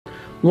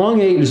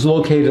Lung 8 is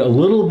located a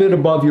little bit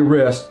above your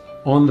wrist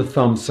on the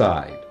thumb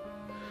side.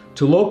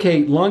 To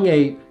locate lung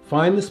 8,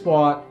 find the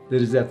spot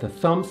that is at the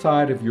thumb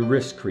side of your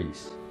wrist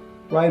crease,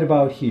 right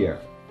about here.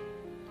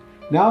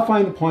 Now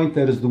find the point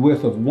that is the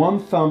width of one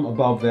thumb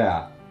above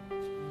that,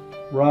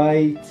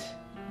 right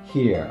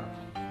here.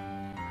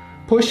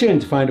 Push in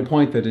to find a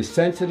point that is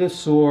sensitive,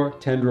 sore,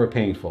 tender, or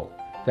painful.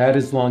 That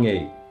is lung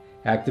 8.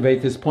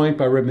 Activate this point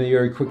by rubbing the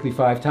area quickly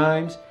 5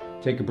 times,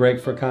 take a break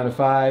for a count of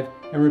 5,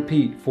 and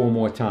repeat 4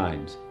 more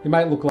times. It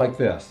might look like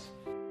this.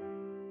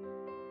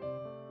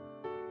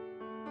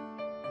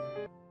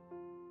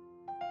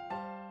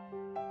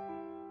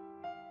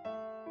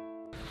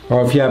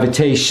 Or if you have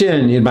a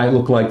SHIN, it might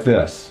look like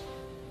this.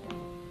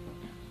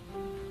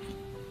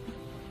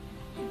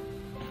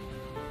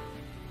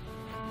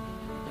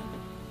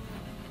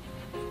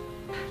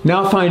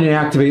 Now find and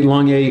activate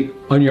lung 8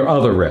 on your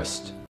other wrist.